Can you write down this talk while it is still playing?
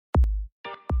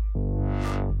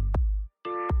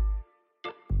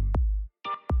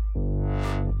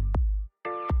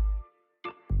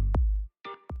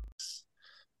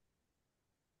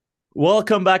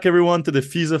Welcome back, everyone, to the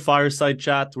FISA Fireside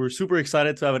Chat. We're super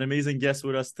excited to have an amazing guest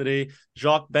with us today,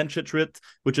 Jacques Benchetrit,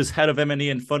 which is head of M&A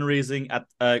and fundraising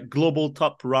at Global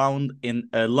Top Round in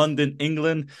London,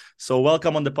 England. So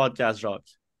welcome on the podcast, Jacques.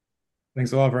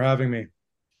 Thanks a lot for having me.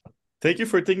 Thank you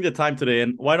for taking the time today.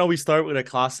 And why don't we start with a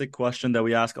classic question that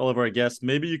we ask all of our guests?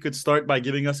 Maybe you could start by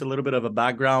giving us a little bit of a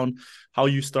background, how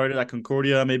you started at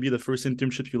Concordia, maybe the first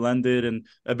internship you landed, and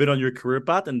a bit on your career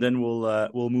path, and then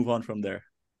we'll move on from there.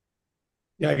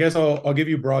 Yeah, I guess I'll give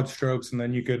you broad strokes, and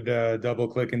then you could double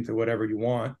click into whatever you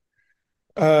want.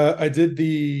 I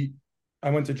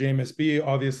went to JMSB,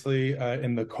 obviously,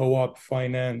 in the co-op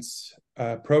finance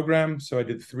program. So I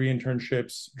did three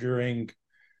internships during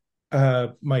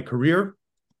my career.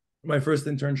 My first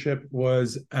internship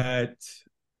was at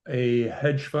a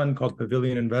hedge fund called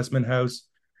Pavilion Investment House,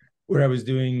 where I was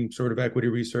doing sort of equity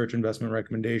research, investment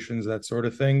recommendations, that sort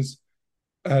of things.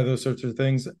 Those sorts of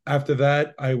things. After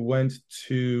that, I went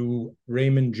to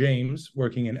Raymond James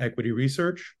working in equity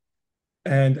research.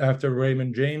 And after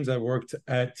Raymond James, I worked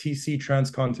at TC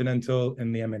Transcontinental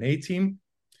in the M&A team.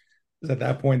 It was at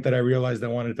that point that I realized I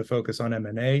wanted to focus on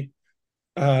M&A.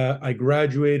 I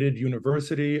graduated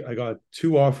university. I got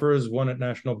two offers, one at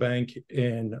National Bank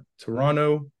in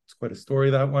Toronto. It's quite a story,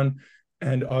 that one.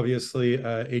 And obviously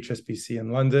HSBC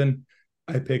in London.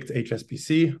 I picked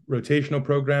HSBC, rotational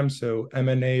program, so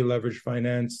M&A, leveraged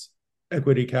finance,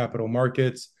 equity capital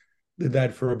markets. Did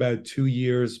that for about 2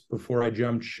 years before I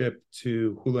jumped ship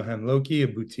to Houlihan Lokey, a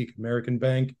boutique American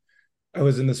bank. I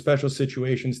was in the special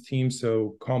situations team,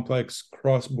 so complex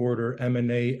cross-border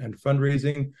M&A and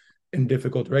fundraising in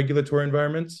difficult regulatory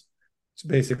environments. It's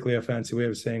basically a fancy way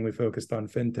of saying we focused on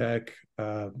fintech,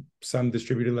 some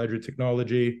distributed ledger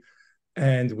technology,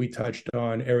 and we touched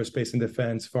on aerospace and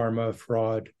defense, pharma,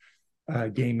 fraud,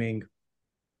 gaming,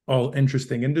 all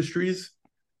interesting industries.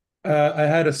 I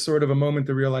had a sort of a moment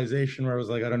of realization where I was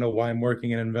like, I don't know why I'm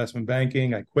working in investment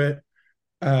banking. I quit,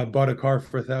 bought a car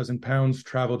for £1,000,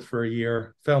 traveled for a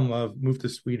year, fell in love, moved to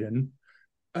Sweden.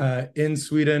 In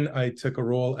Sweden, I took a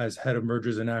role as head of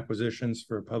mergers and acquisitions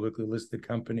for a publicly listed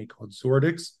company called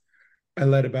Zordix. I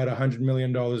led about $100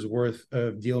 million worth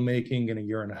of deal making in a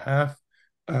year and a half.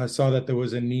 Saw that there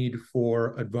was a need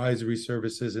for advisory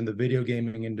services in the video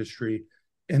gaming industry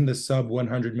in the sub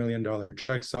 $100 million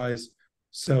check size.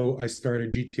 So I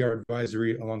started GTR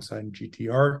Advisory alongside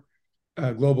GTR.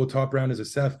 Global Top Round is a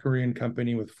South Korean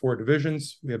company with 4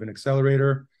 divisions. We have an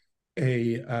accelerator,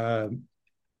 a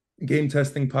game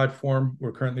testing platform.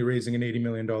 We're currently raising an $80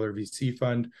 million VC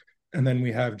fund. And then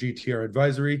we have GTR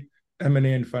Advisory,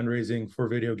 M&A and fundraising for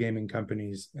video gaming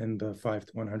companies in the $5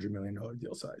 to $100 million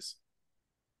deal size.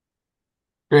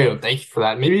 Great. Well, thank you for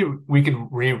that. Maybe we could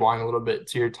rewind a little bit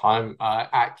to your time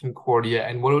at Concordia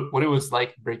and what it was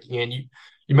like breaking in.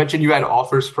 You mentioned you had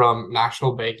offers from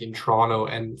National Bank in Toronto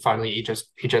and finally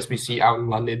HSBC out in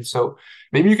London. So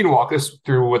maybe you can walk us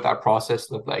through what that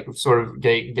process looked like, of sort of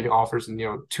getting offers in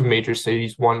 2 major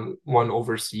cities, one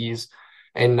overseas,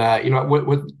 and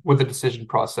what the decision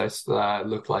process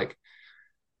looked like.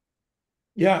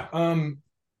 Yeah,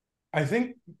 I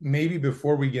think maybe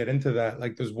before we get into that,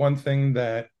 like there's one thing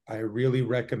that I really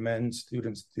recommend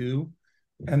students do.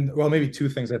 And well, maybe two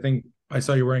things. I think I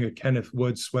saw you wearing a Kenneth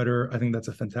Wood sweater. I think that's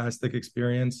a fantastic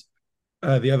experience.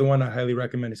 The other one I highly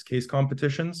recommend is case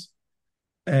competitions.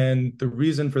 And the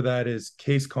reason for that is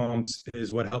case comps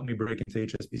is what helped me break into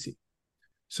HSBC.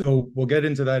 So we'll get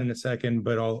into that in a second,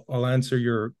 but I'll answer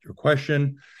your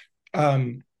question.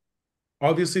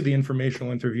 Obviously, the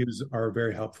informational interviews are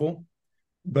very helpful,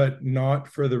 but not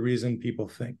for the reason people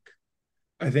think.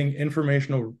 I think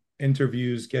informational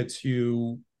interviews gets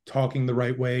you talking the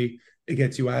right way, it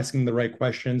gets you asking the right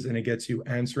questions, and it gets you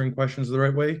answering questions the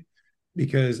right way.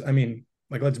 Because, I mean,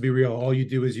 like, let's be real, all you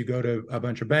do is you go to a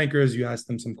bunch of bankers, you ask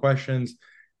them some questions,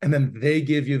 and then they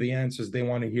give you the answers they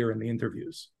want to hear in the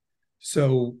interviews.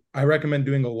 So I recommend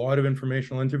doing a lot of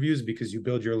informational interviews because you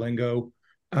build your lingo.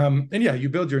 And yeah, you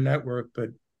build your network, but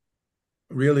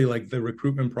really like the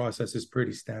recruitment process is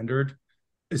pretty standard,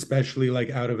 especially like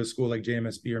out of a school like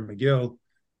JMSB or McGill.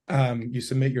 You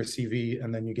submit your CV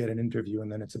and then you get an interview, and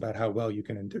then it's about how well you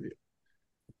can interview.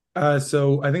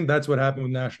 So I think that's what happened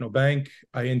with National Bank.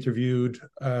 I interviewed,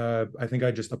 I think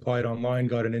I just applied online,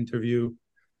 got an interview.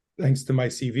 Thanks to my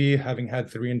CV, having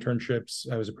had 3 internships,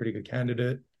 I was a pretty good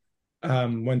candidate.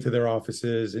 Went to their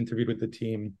offices, interviewed with the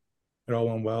team. It all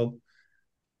went well.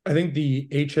 I think the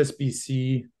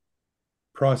HSBC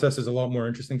process is a lot more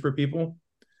interesting for people.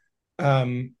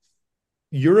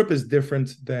 Europe is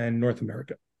different than North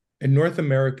America. In North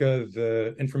America,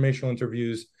 the informational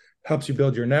interviews helps you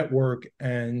build your network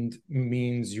and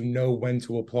means you know when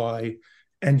to apply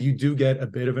and you do get a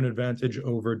bit of an advantage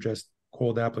over just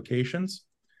cold applications.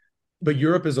 But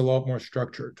Europe is a lot more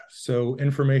structured. So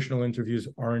informational interviews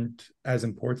aren't as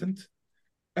important.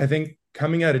 I think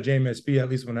coming out of JMSB, at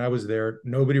least when I was there,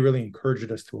 nobody really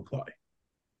encouraged us to apply.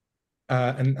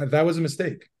 And that was a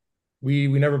mistake. We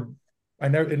never, I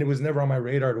never, and it was never on my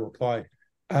radar to apply.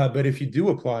 But if you do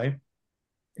apply,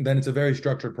 then it's a very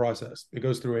structured process. It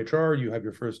goes through HR, you have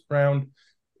your first round,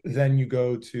 then you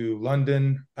go to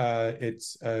London.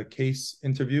 It's a case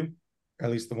interview, at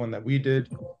least the one that we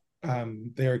did.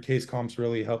 Their case comps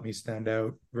really helped me stand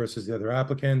out versus the other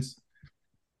applicants.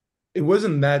 It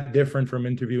wasn't that different from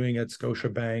interviewing at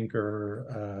Scotiabank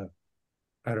or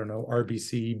I don't know,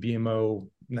 RBC, BMO,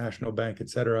 National Bank,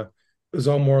 etc. It was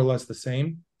all more or less the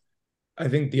same. I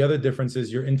think the other difference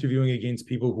is you're interviewing against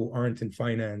people who aren't in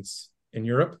finance in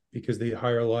Europe because they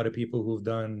hire a lot of people who've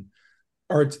done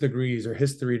arts degrees or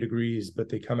history degrees, but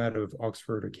they come out of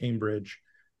Oxford or Cambridge.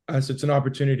 So it's an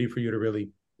opportunity for you to really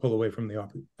pull away from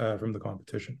the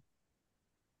competition.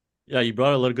 Yeah, you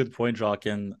brought a little good point, Jacques,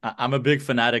 and I'm a big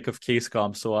fanatic of case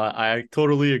comp, so I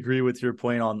totally agree with your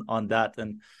point on that.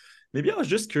 And maybe I was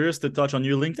just curious to touch on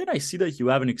your LinkedIn. I see that you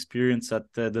have an experience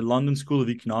at the London School of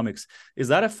Economics. Is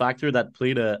that a factor that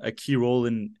played a key role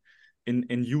in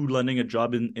you landing a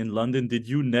job in London? Did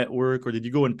you network or did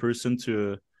you go in person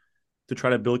to try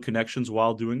to build connections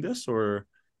while doing this, or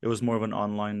it was more of an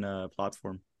online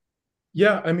platform?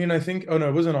 Yeah, I mean, I think, oh no,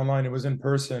 it wasn't online, it was in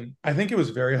person. I think it was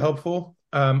very helpful.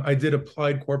 I did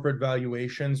applied corporate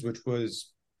valuations, which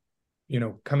was,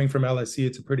 coming from LSE,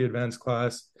 it's a pretty advanced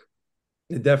class.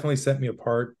 It definitely set me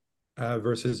apart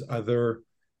versus other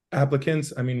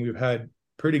applicants. I mean, we've had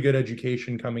pretty good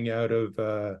education coming out of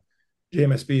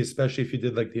JMSB, especially if you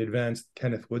did like the advanced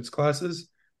Kenneth Woods classes.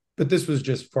 But this was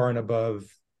just far and above,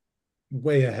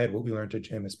 way ahead what we learned at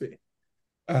JMSB.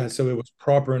 So it was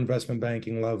proper investment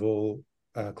banking level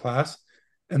class.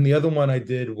 And the other one I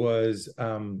did was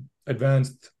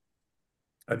advanced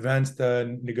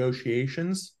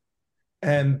negotiations.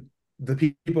 And the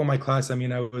people in my class, I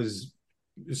mean, I was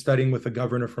studying with a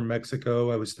governor from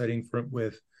Mexico. I was studying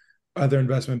with other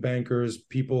investment bankers,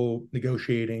 people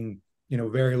negotiating,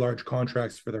 very large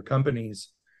contracts for their companies.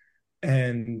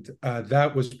 And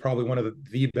that was probably one of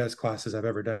the best classes I've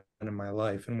ever done in my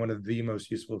life and one of the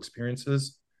most useful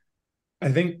experiences.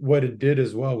 I think what it did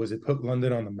as well was it put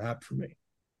London on the map for me.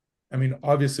 I mean,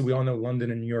 obviously, we all know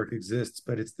London and New York exists,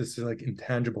 but it's this like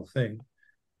intangible thing.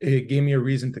 It gave me a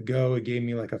reason to go. It gave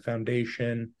me like a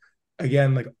foundation.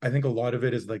 Again, like I think a lot of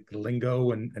it is like the lingo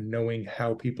and knowing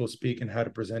how people speak and how to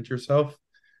present yourself.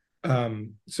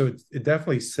 So it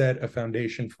definitely set a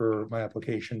foundation for my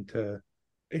application to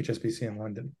HSBC in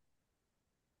London.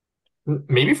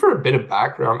 Maybe for a bit of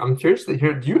background, I'm curious to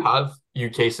hear, do you have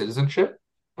UK citizenship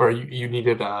or you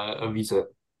needed a visa?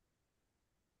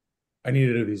 I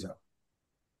needed a visa.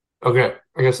 Okay,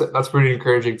 I guess that's pretty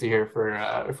encouraging to hear for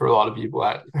a lot of people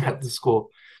at, at the school.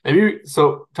 Maybe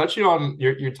so touching on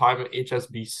your time at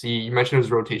HSBC, you mentioned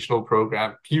it was a rotational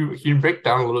program. Can you break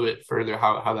down a little bit further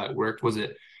how that worked? Was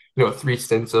it, three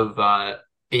stints of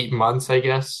 8 months, I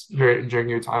guess, during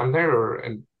your time there,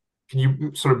 and can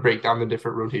you sort of break down the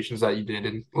different rotations that you did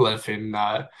in LIF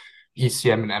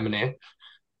ECM and M&A?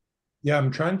 Yeah,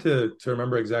 I'm trying to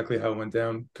remember exactly how it went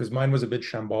down because mine was a bit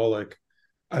shambolic.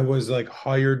 I was like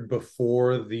hired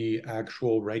before the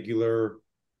actual regular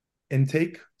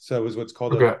intake. So it was what's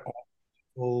called a Okay.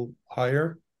 full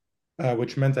hire,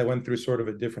 which meant I went through sort of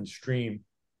a different stream.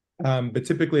 But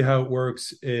typically how it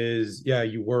works is, yeah,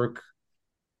 you work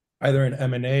either in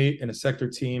M&A, in a sector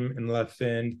team, in left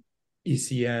fin,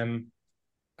 ECM.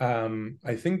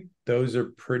 I think those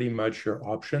are pretty much your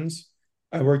options.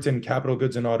 I worked in capital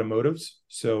goods and automotives.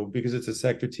 So because it's a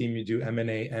sector team, you do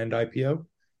M&A and IPO,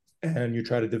 and you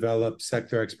try to develop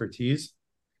sector expertise.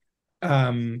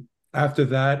 After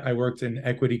that, I worked in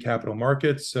equity capital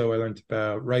markets. So I learned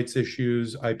about rights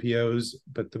issues, IPOs,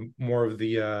 but the more of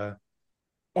the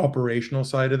operational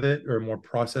side of it or more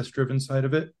process-driven side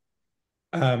of it.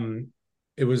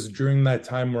 It was during that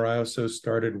time where I also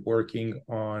started working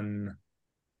on,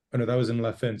 oh no, that was in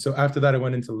left fin. So after that, I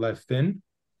went into left fin.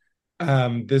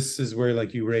 This is where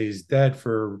like you raise debt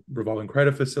for revolving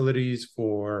credit facilities,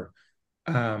 for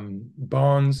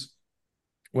bonds.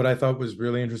 What I thought was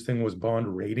really interesting was bond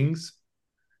ratings,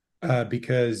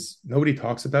 because nobody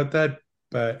talks about that,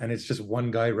 and it's just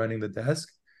one guy running the desk.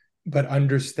 But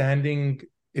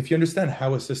if you understand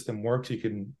how a system works, you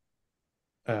can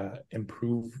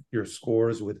improve your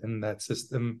scores within that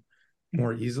system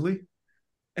more easily.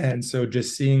 And so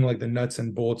just seeing like the nuts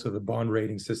and bolts of the bond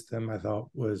rating system, I thought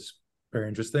was very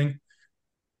interesting.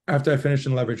 After I finished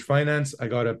in leverage finance, I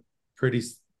got a pretty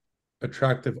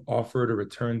attractive offer to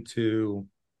return to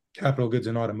capital goods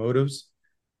and automotives.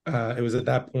 It was at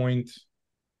that point,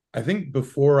 I think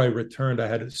before I returned, I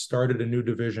had started a new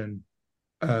division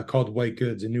called white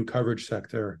goods, a new coverage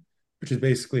sector, which is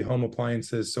basically home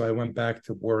appliances. So I went back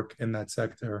to work in that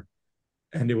sector.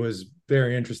 And it was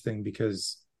very interesting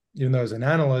because even though I was an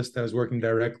analyst, I was working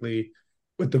directly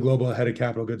with the global head of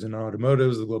capital goods and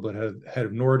automotives, the global head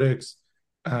of Nordics,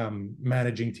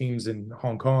 managing teams in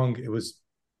Hong Kong. It was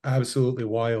absolutely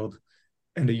wild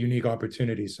and a unique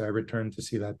opportunity. So I returned to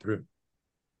see that through.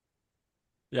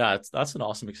 Yeah, that's an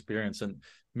awesome experience, and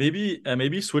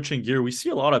maybe switching gear, we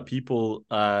see a lot of people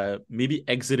maybe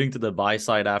exiting to the buy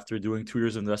side after doing 2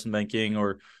 years of investment banking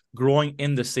or growing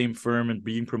in the same firm and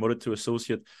being promoted to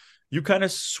associate. You kind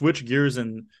of switch gears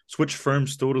and switch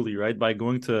firms totally, right? By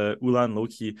going to Ulan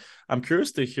Loki. I'm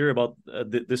curious to hear about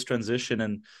this transition,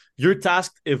 and your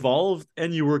task evolved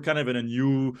and you were kind of in a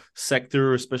new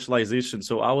sector or specialization.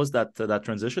 So how was that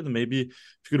transition? And maybe if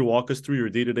you could walk us through your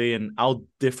day to day and how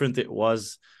different it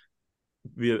was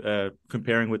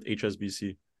comparing with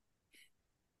HSBC.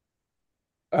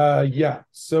 Yeah.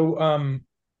 So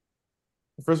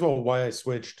first of all, why I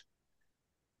switched.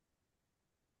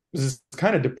 This is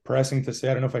kind of depressing to say.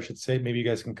 I don't know if I should say it. Maybe you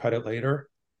guys can cut it later.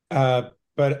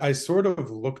 But I sort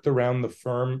of looked around the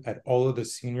firm at all of the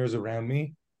seniors around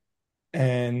me,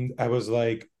 and I was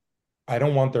like, I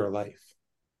don't want their life.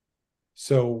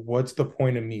 So what's the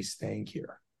point of me staying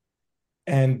here?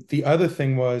 And the other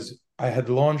thing was, I had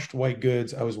launched white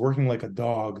goods. I was working like a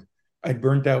dog. I'd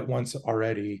burnt out once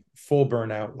already, full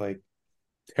burnout, like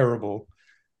terrible.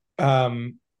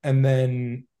 And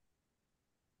then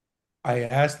I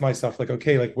asked myself, like,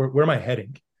 okay, like where am I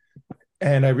heading?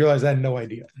 And I realized I had no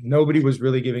idea. Nobody was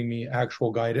really giving me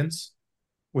actual guidance,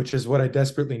 which is what I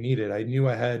desperately needed. I knew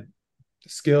I had the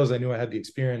skills, I knew I had the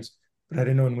experience, but I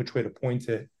didn't know in which way to point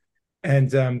it.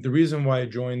 And the reason why I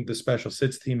joined the special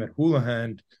sits team at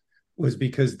Houlihan was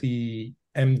because the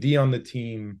MD on the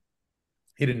team,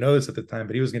 he didn't know this at the time,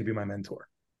 but he was going to be my mentor.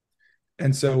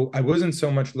 And so I wasn't so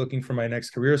much looking for my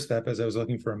next career step as I was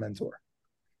looking for a mentor.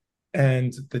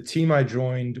 And the team I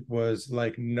joined was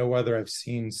like no other I've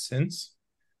seen since.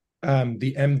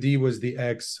 The MD was the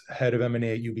ex head of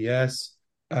M&A at UBS.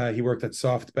 He worked at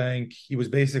SoftBank. He was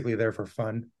basically there for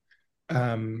fun.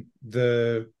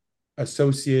 The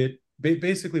associate,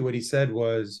 basically what he said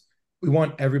was, we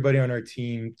want everybody on our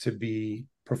team to be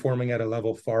performing at a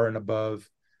level far and above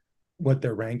what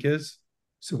their rank is.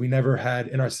 So we never had,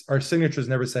 in our signatures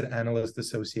never said analyst,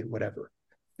 associate, whatever.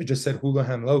 It just said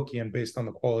Houlihan Loki, and based on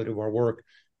the quality of our work,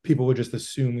 people would just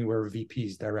assume we were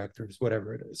VPs, directors,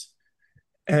 whatever it is.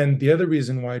 And the other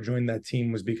reason why I joined that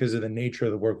team was because of the nature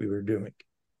of the work we were doing.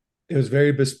 It was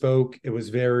very bespoke. It was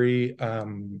very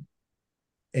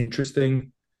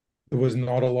interesting. There was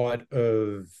not a lot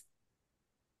of,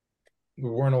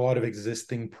 there weren't a lot of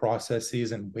existing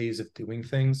processes and ways of doing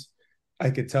things. I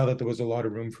could tell that there was a lot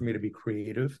of room for me to be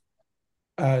creative.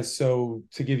 So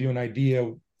to give you an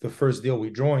idea, the first deal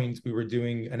we joined, we were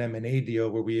doing an M&A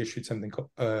deal where we issued something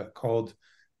called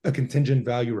a contingent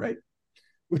value right,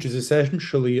 which is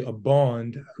essentially a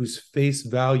bond whose face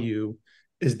value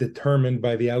is determined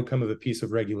by the outcome of a piece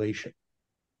of regulation.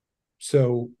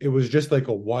 So it was just like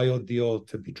a wild deal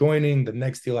to be joining. The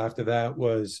next deal after that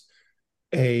was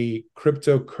a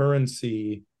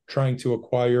cryptocurrency trying to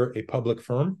acquire a public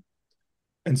firm.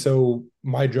 And so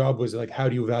my job was like, how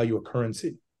do you value a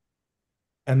currency?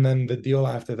 And then the deal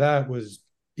after that was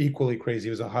equally crazy. It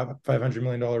was a $500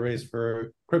 million raise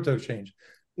for crypto exchange.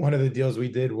 One of the deals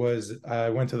we did was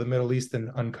I went to the Middle East and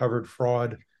uncovered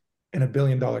fraud in $1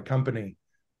 billion company.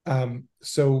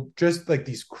 So just like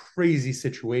these crazy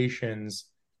situations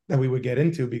that we would get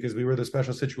into because we were the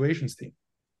special situations team.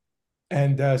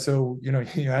 And so, you know,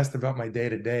 you asked about my day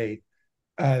to day.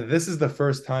 This is the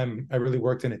first time I really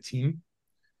worked in a team.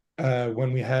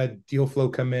 When we had deal flow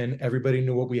come in, everybody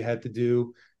knew what we had to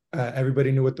do.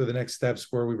 Everybody knew what the next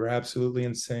steps were. We were absolutely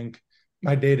in sync.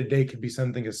 My day to day could be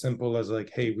something as simple as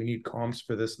like, hey, we need comps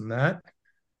for this and that.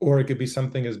 Or it could be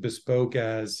something as bespoke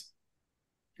as,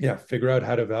 yeah, figure out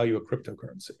how to value a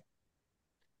cryptocurrency.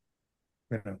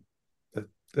 You know,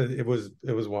 it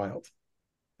was wild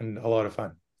and a lot of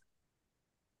fun.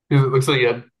 It looks like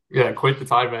you had quite the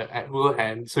time at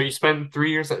Houlihan. So you spent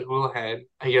 3 years at Houlihan.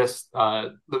 I guess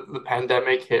the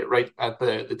pandemic hit right at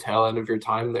the tail end of your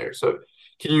time there. So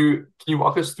can you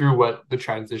walk us through what the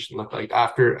transition looked like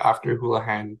after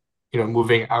Houlihan,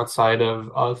 moving outside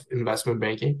of investment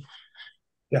banking?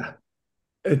 Yeah,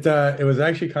 it was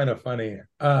actually kind of funny.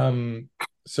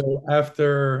 So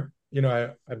after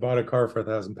I bought a car for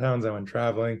 £1,000, I went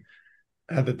traveling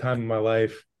at the time of my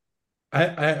life.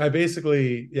 I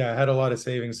basically, yeah, I had a lot of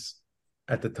savings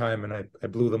at the time and I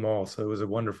blew them all. So it was a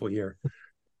wonderful year.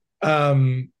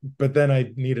 But then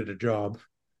I needed a job.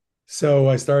 So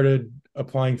I started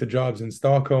applying to jobs in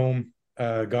Stockholm,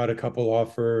 got a couple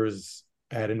offers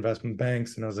at investment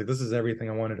banks, and I was like, this is everything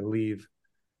I wanted to leave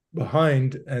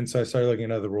behind. And so I started looking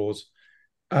at other roles.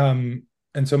 And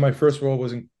so my first role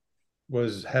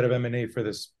was head of M&A for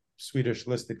this Swedish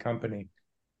listed company.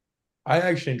 I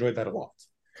actually enjoyed that a lot.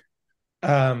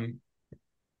 Um,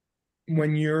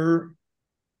 when you're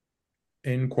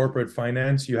in corporate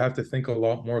finance, you have to think a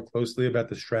lot more closely about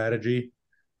the strategy.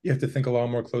 You have to think a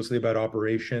lot more closely about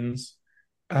operations.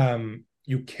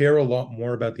 You care a lot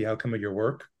more about the outcome of your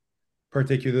work,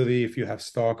 particularly if you have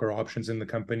stock or options in the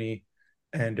company,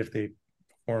 and if they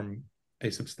form a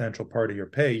substantial part of your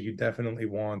pay, you definitely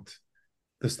want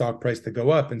the stock price to go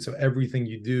up. And so everything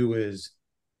you do is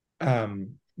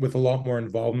with a lot more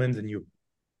involvement, and you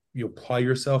apply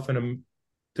yourself in a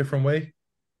different way.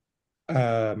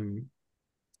 Um,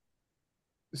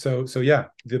 so yeah,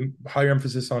 the higher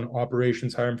emphasis on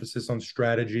operations, higher emphasis on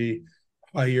strategy,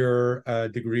 higher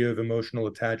degree of emotional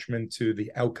attachment to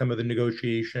the outcome of the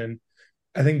negotiation.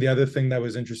 I think the other thing that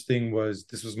was interesting was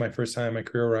this was my first time in my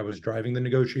career where I was driving the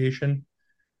negotiation.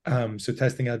 So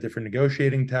testing out different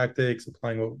negotiating tactics,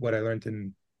 applying what I learned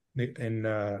in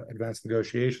advanced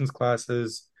negotiations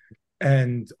classes,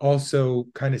 and also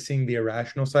kind of seeing the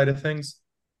irrational side of things.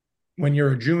 When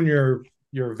you're a junior,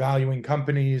 you're valuing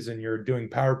companies and you're doing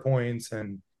PowerPoints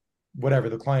and whatever.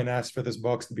 The client asks for this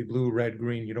box to be blue, red,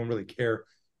 green. You don't really care.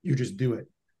 You just do it.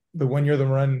 But when you're the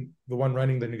one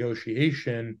running the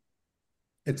negotiation,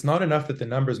 it's not enough that the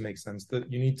numbers make sense.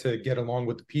 That you need to get along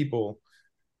with the people,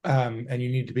 and you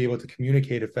need to be able to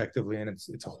communicate effectively. And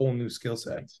it's a whole new skill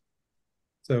set.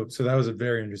 So that was a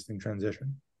very interesting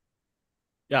transition.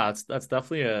 Yeah, that's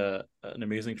definitely an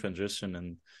amazing transition,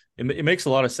 and it makes a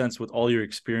lot of sense with all your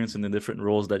experience in the different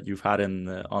roles that you've had in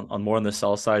on more on the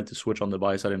sell side to switch on the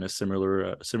buy side in a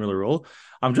similar role.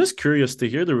 I'm just curious to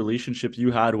hear the relationship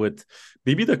you had with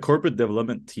maybe the corporate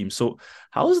development team. So,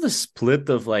 how is the split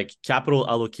of like capital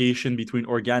allocation between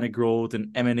organic growth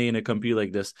and M&A in a company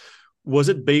like this? Was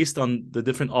it based on the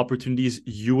different opportunities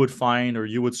you would find or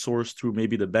you would source through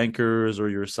maybe the bankers or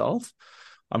yourself?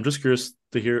 I'm just curious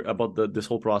to hear about this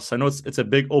whole process. I know it's a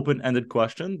big open-ended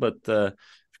question, but if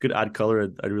you could add color,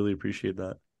 I'd really appreciate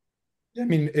that. I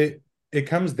mean, it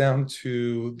comes down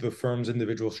to the firm's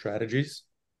individual strategies.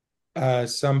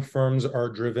 Some firms are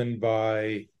driven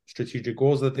by strategic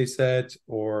goals that they set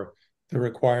or the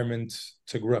requirement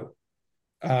to grow.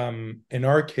 In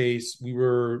our case,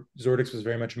 Zordix was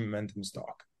very much a momentum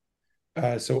stock.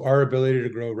 So our ability to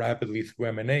grow rapidly through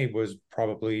M&A was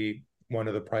probably one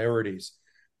of the priorities.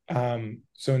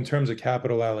 So in terms of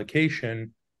capital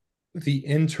allocation, the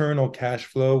internal cash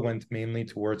flow went mainly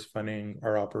towards funding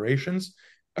our operations,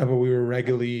 but we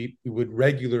would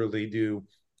regularly do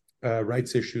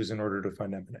rights issues in order to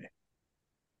fund M&A.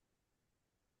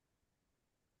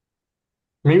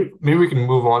 Maybe we can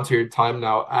move on to your time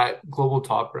now at Global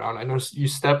Top Round. I noticed you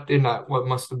stepped in at what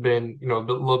must have been,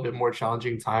 little bit more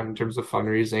challenging time in terms of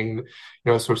fundraising,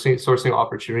 sourcing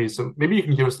opportunities. So maybe you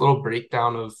can give us a little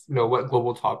breakdown of, what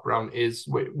Global Top Round is,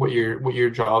 what your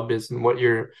job is, and what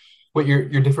your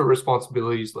different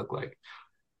responsibilities look like.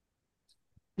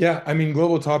 Yeah, I mean,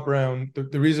 Global Top Round,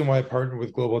 the reason why I partnered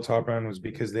with Global Top Round was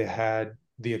because they had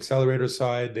the accelerator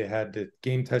side, they had the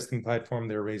game testing platform,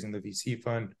 they were raising the VC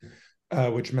fund,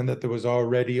 which meant that there was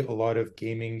already a lot of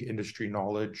gaming industry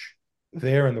knowledge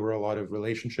there, and there were a lot of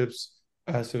relationships.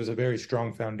 So it was a very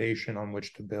strong foundation on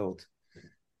which to build.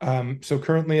 So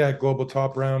currently at Global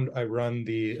Top Round, I run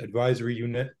the advisory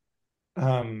unit.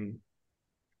 And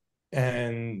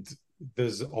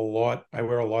I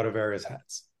wear a lot of various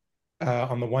hats.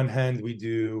 On the one hand, we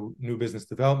do new business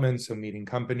development, so meeting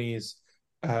companies,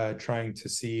 trying to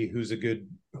see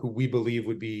who we believe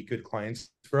would be good clients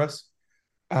for us.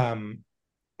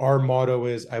 Our motto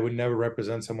is, I would never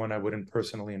represent someone I wouldn't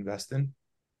personally invest in.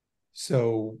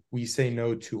 So we say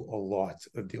no to a lot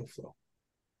of deal flow,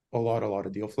 a lot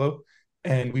of deal flow.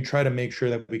 And we try to make sure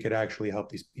that we could actually help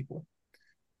these people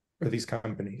or these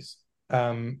companies.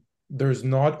 There's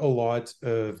not a lot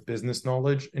of business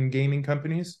knowledge in gaming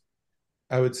companies,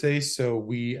 I would say. So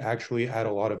we actually add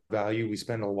a lot of value. We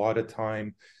spend a lot of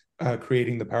time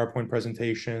creating the PowerPoint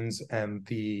presentations and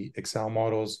the Excel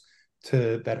models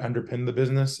that underpin the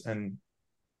business and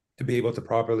to be able to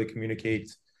properly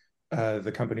communicate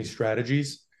the company's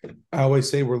strategies. I always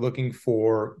say we're looking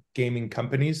for gaming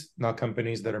companies, not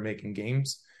companies that are making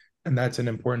games. And that's an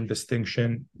important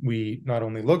distinction we not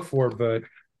only look for, but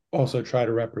also try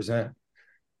to represent.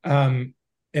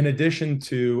 in addition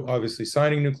to obviously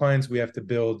signing new clients, we have to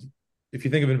build, if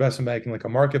you think of investment banking like a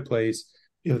marketplace,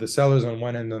 you have the sellers on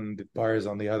one end and the buyers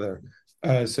on the other.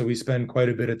 So we spend quite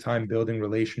a bit of time building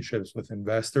relationships with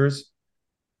investors.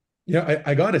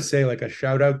 I got to say, like, a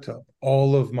shout out to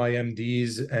all of my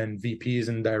MDs and VPs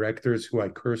and directors who I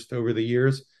cursed over the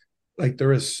years. Like,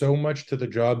 there is so much to the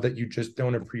job that you just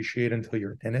don't appreciate until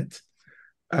you're in it.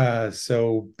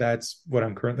 So that's what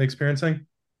I'm currently experiencing.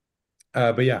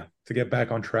 But yeah, to get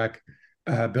back on track,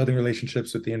 building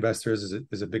relationships with the investors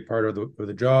is a big part of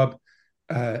the job.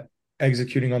 Uh,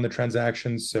 Executing on the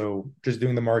transactions, so just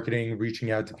doing the marketing, reaching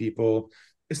out to people,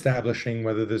 establishing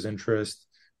whether there's interest,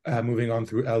 moving on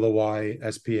through LOI,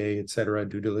 SPA, etc.,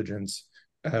 due diligence.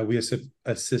 We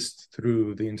assist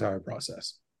through the entire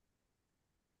process.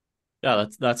 Yeah,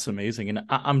 that's amazing. And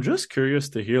I'm just curious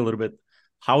to hear a little bit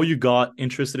how you got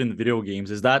interested in video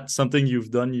games. Is that something you've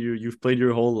done, you've played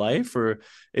your whole life, or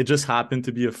it just happened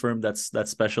to be a firm that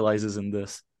specializes in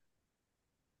this?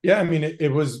 Yeah, I mean,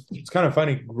 it's kind of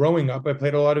funny. Growing up, I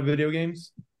played a lot of video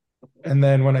games. And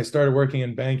then when I started working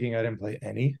in banking, I didn't play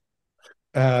any.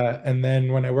 And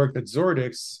then when I worked at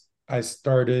Zordix, I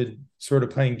started sort of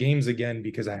playing games again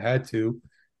because I had to.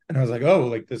 And I was like, oh,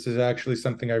 like this is actually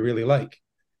something I really like.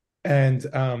 And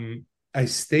I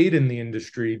stayed in the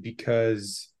industry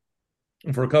because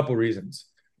for a couple reasons.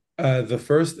 The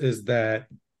first is that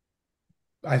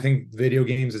I think video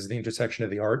games is the intersection of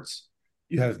the arts.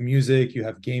 You have music, you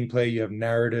have gameplay, you have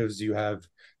narratives, you have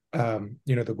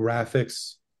the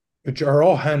graphics, which are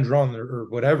all hand drawn or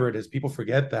whatever it is. People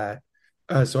forget that.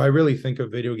 So I really think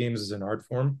of video games as an art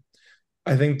form.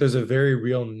 I think there's a very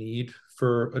real need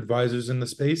for advisors in the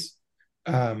space.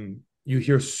 You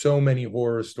hear so many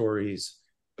horror stories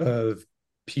of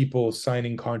people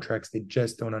signing contracts they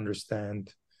just don't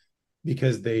understand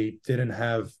because they didn't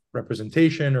have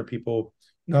representation or people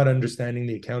not understanding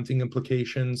the accounting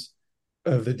implications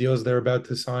of the deals they're about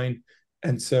to sign.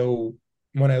 And so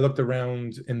when I looked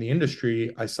around in the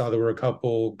industry, I saw there were a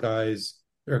couple guys,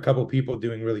 there are a couple people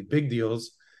doing really big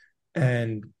deals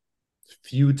and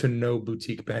few to no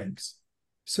boutique banks.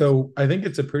 So I think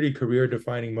it's a pretty career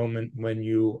defining moment when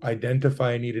you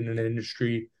identify a need in an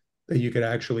industry that you could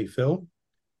actually fill.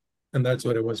 And that's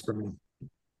what it was for me.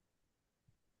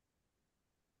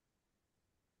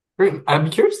 Great. I'd be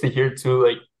curious to hear too,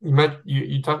 like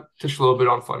you touched a little bit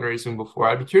on fundraising before.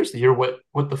 I'd be curious to hear what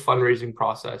the fundraising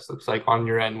process looks like on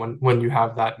your end when you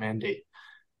have that mandate.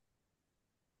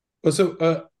 Well,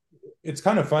 so it's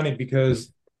kind of funny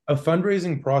because a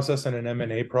fundraising process and an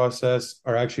M&A process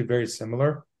are actually very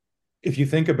similar. If you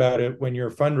think about it, when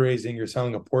you're fundraising, you're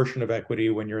selling a portion of equity.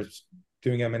 When you're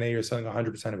doing M&A, you're selling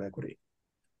 100% of equity.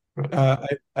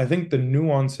 Right. I think the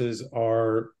nuances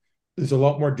are there's a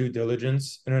lot more due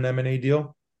diligence in an M&A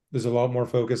deal. There's a lot more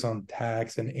focus on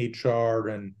tax and HR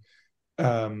and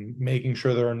making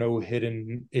sure there are no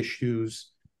hidden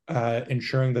issues,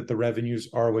 ensuring that the revenues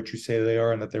are what you say they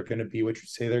are and that they're going to be what you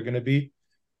say they're going to be.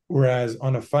 Whereas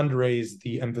on a fundraise,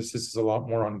 the emphasis is a lot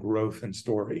more on growth and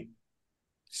story.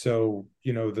 So,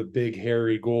 the big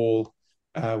hairy goal,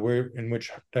 in which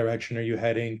direction are you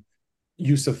heading?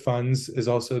 Use of funds is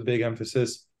also a big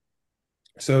emphasis.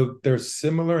 So they're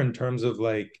similar in terms of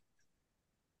like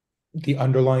the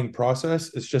underlying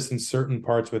process. It's just in certain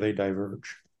parts where they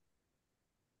diverge.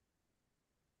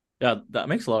 Yeah, that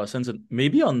makes a lot of sense. And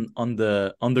maybe on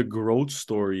the growth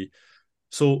story.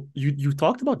 So you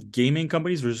talked about gaming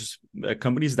companies versus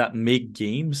companies that make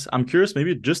games. I'm curious,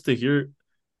 maybe just to hear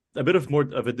a bit of more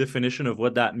of a definition of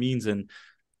what that means. And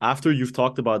after you've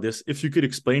talked about this, if you could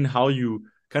explain how you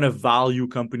kind of value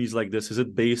companies like this. Is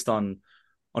it based on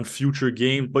future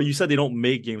games? But you said they don't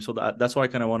make games, so that's why I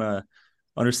kind of want to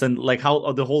understand like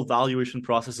how the whole valuation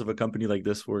process of a company like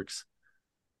this works.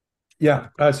 Yeah.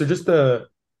 So just to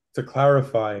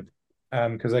clarify,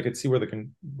 because I could see where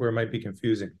it might be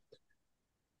confusing.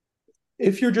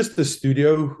 If you're just the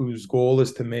studio whose goal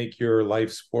is to make your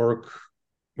life's work,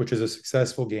 which is a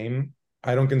successful game,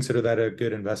 I don't consider that a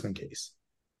good investment case.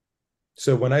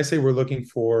 So when I say we're looking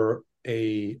for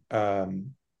a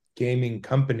gaming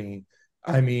company,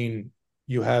 I mean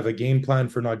you have a game plan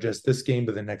for not just this game,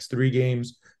 but the next three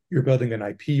games. You're building an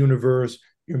IP universe.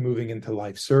 You're moving into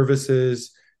live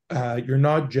services. You're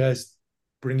not just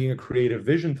bringing a creative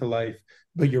vision to life,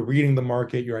 but you're reading the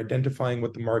market. You're identifying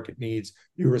what the market needs.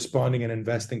 You're responding and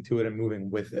investing to it and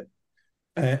moving with it.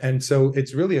 And so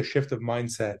it's really a shift of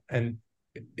mindset. And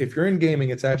if you're in gaming,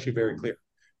 it's actually very clear.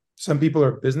 Some people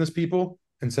are business people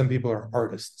and some people are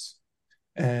artists.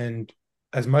 And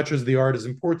as much as the art is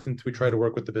important, we try to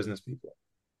work with the business people.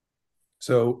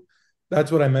 So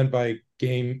That's what I meant by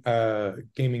gaming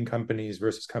companies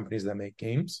versus companies that make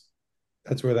games.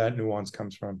 That's where that nuance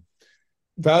comes from.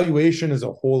 Valuation is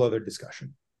a whole other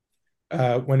discussion.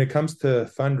 When it comes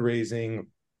to fundraising,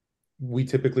 we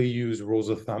typically use rules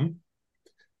of thumb.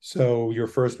 So your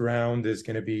first round is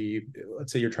going to be,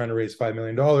 let's say you're trying to raise $5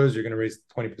 million, you're going to raise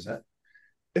 20%.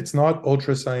 It's not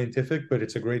ultra scientific, but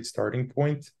it's a great starting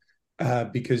point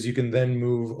because you can then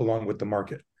move along with the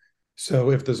market.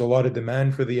 So if there's a lot of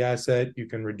demand for the asset, you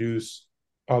can reduce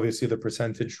obviously the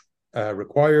percentage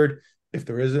required. If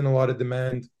there isn't a lot of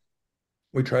demand,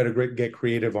 we try to get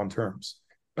creative on terms,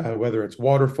 whether it's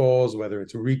waterfalls, whether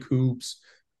it's recoups.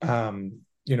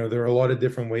 There are a lot of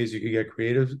different ways you could get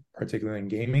creative, particularly in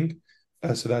gaming.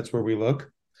 So that's where we look.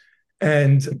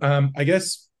 And I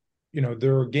guess,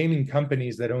 there are gaming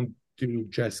companies that don't do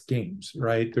just games,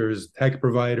 right? There's tech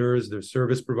providers, there's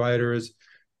service providers,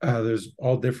 there's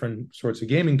all different sorts of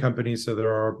gaming companies. So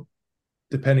there are,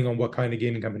 depending on what kind of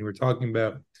gaming company we're talking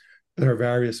about, there are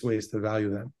various ways to value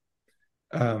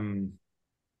them.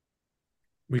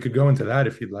 We could go into that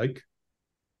if you'd like.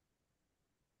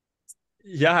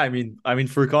 Yeah, I mean,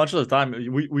 for conscious of time,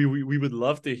 we would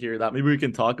love to hear that. Maybe we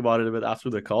can talk about it a bit after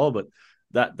the call, but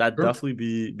that Sure.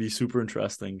 definitely be super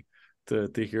interesting to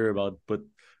hear about. But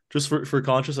just for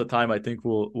conscious of time, I think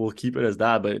we'll keep it as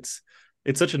that. But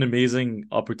it's such an amazing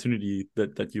opportunity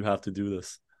that you have to do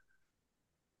this.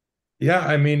 Yeah,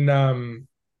 I mean,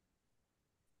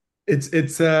 it's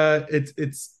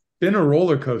been a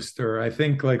roller coaster. I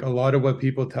think like a lot of what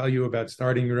people tell you about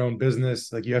starting your own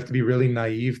business, like you have to be really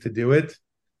naive to do it.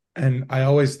 And I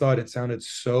always thought it sounded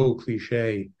so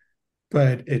cliche,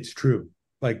 but it's true.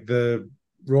 Like the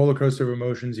roller coaster of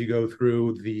emotions you go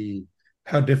through, the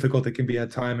how difficult it can be at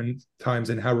times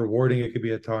and how rewarding it could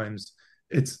be at times.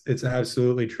 It's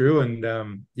absolutely true.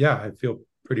 And yeah, I feel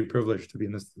pretty privileged to be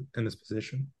in this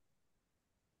position.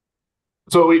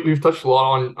 So we've touched a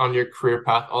lot on your career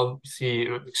path. Obviously,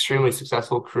 an extremely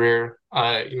successful career,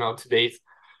 to date.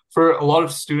 For a lot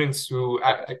of students who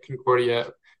at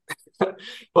Concordia,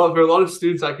 well, for a lot of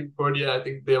students at Concordia, I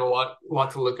think they have a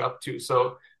lot to look up to.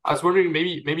 So I was wondering,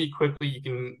 maybe quickly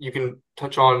you can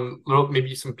touch on little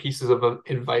maybe some pieces of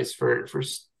advice for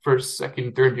first,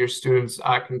 second, third year students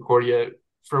at Concordia,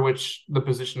 for which the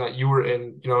position that you were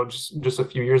in, just a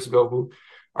few years ago, who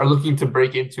are looking to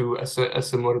break into a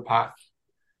similar path.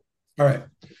 All right.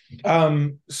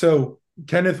 So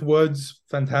Kenneth Woods,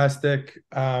 fantastic.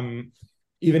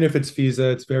 Even if it's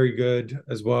Visa, it's very good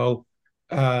as well.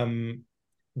 For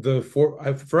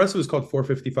us it was called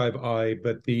 455I,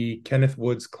 but the Kenneth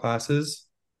Woods classes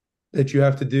that you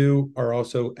have to do are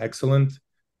also excellent.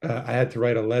 I had to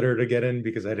write a letter to get in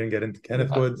because I didn't get into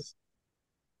Kenneth Woods.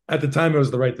 At the time, it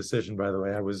was the right decision, by the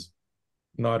way. I was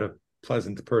not a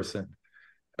pleasant person,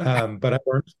 but I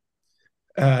learned.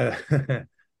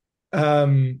 Uh,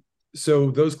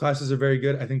 so those classes are very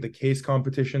good. I think the case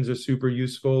competitions are super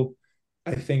useful.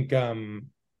 I think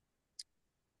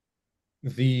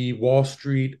the Wall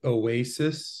Street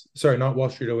Oasis, sorry, not Wall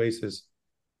Street Oasis.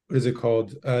 What is it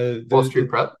called? Wall Street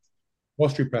Prep. Wall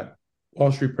Street Prep.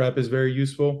 Wall Street Prep is very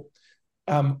useful.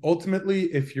 Ultimately,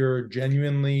 if you're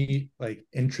genuinely like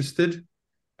interested,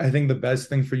 I think the best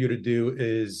thing for you to do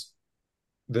is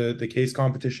the case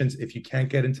competitions. If you can't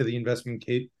get into the investment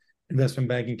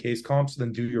banking case comps,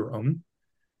 then do your own.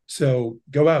 So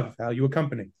go out, value a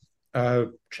company,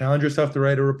 challenge yourself to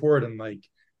write a report and like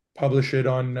publish it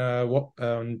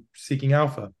on Seeking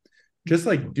Alpha. Just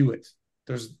like do it.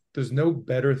 There's no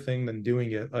better thing than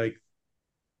doing it. Like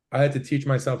I had to teach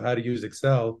myself how to use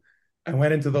Excel. I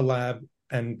went into the lab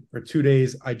and for 2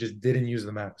 days I just didn't use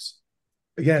the mouse.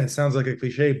 Again, it sounds like a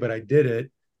cliche, but I did it,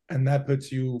 and that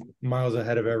puts you miles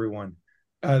ahead of everyone.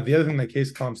 The other thing that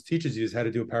Case Comps teaches you is how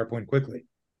to do a PowerPoint quickly.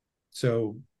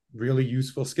 So really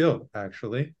useful skill,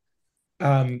 actually.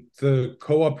 The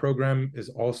co-op program is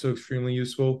also extremely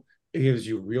useful. It gives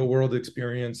you real world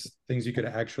experience, things you could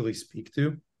actually speak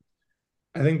to.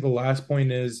 I think the last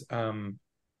point is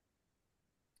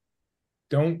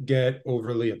don't get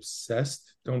overly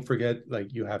obsessed. Don't forget,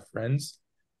 like, you have friends.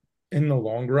 In the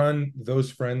long run,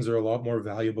 those friends are a lot more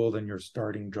valuable than your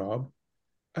starting job.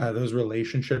 Those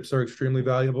relationships are extremely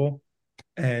valuable.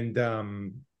 And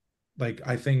like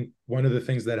I think one of the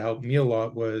things that helped me a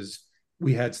lot was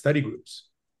we had study groups.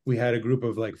 We had a group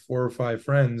of like 4 or 5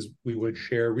 friends. We would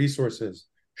share resources,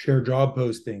 share job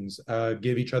postings,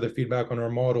 give each other feedback on our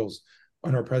models,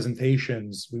 on our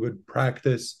presentations. We would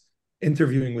practice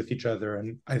interviewing with each other.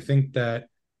 And I think that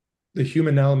the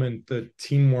human element, the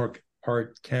teamwork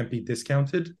part can't be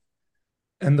discounted.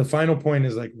 And the final point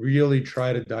is like really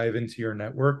try to dive into your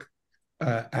network.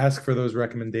 ask for those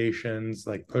recommendations,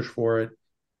 like push for it.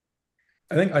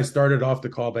 I think I started off the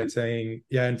call by saying,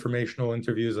 yeah, informational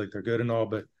interviews, like they're good and all,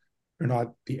 but they're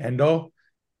not the end all.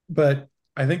 But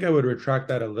I think I would retract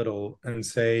that a little and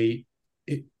say,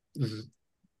 it,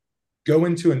 go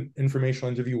into an informational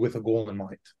interview with a goal in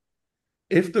mind.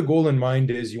 If the goal in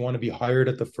mind is you want to be hired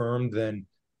at the firm, then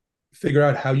figure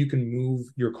out how you can move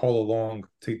your call along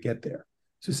to get there.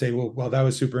 So say, well, that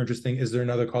was super interesting. Is there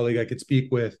another colleague I could speak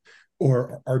with,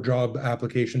 or are job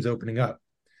applications opening up?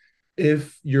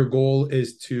 If your goal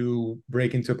is to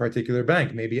break into a particular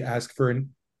bank, maybe ask for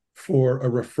a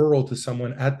referral to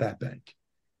someone at that bank.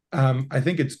 I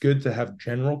think it's good to have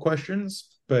general questions,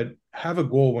 but have a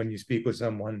goal when you speak with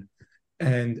someone,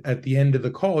 and at the end of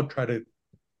the call, try to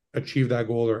achieve that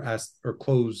goal or ask or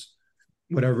close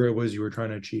whatever it was you were trying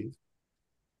to achieve.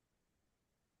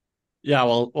 Yeah,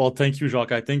 well, thank you,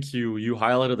 Jacques. I think you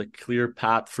highlighted a clear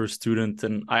path for student,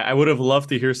 and I would have loved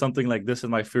to hear something like this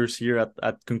in my first year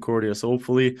at Concordia. So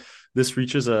hopefully this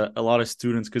reaches a lot of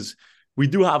students, because we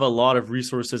do have a lot of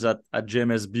resources at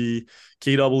JMSB,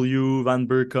 KW, Van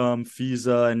Berkom,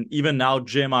 FISA, and even now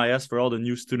JMIS for all the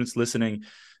new students listening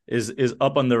is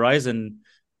up on the rise, and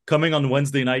coming on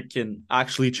Wednesday night can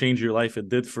actually change your life. It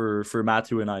did for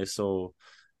Matthew and I. So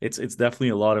it's definitely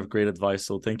a lot of great advice.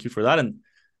 So thank you for that. And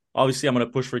obviously I'm going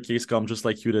to push for Casecom just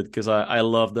like you did, because I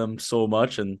love them so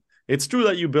much. And it's true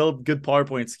that you build good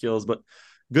PowerPoint skills, but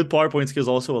good PowerPoint skills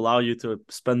also allow you to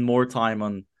spend more time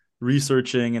on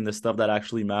researching and the stuff that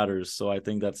actually matters. So I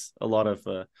think that's a lot of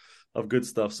good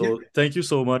stuff. Yeah. So thank you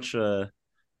so much.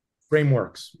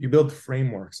 Frameworks. You build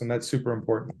frameworks, and that's super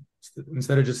important.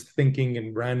 Instead of just thinking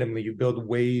and randomly, you build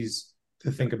ways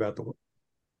to think about the world.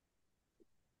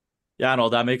 Yeah, no,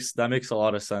 that makes a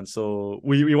lot of sense. So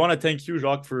we want to thank you,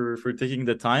 Jacques, for taking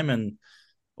the time, and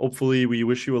hopefully we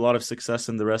wish you a lot of success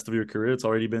in the rest of your career. It's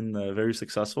already been very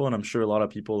successful, and I'm sure a lot of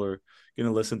people are going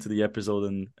to listen to the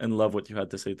episode and love what you had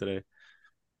to say today.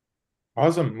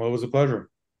 Awesome. Well, it was a pleasure.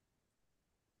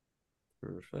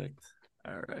 Perfect.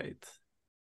 All right.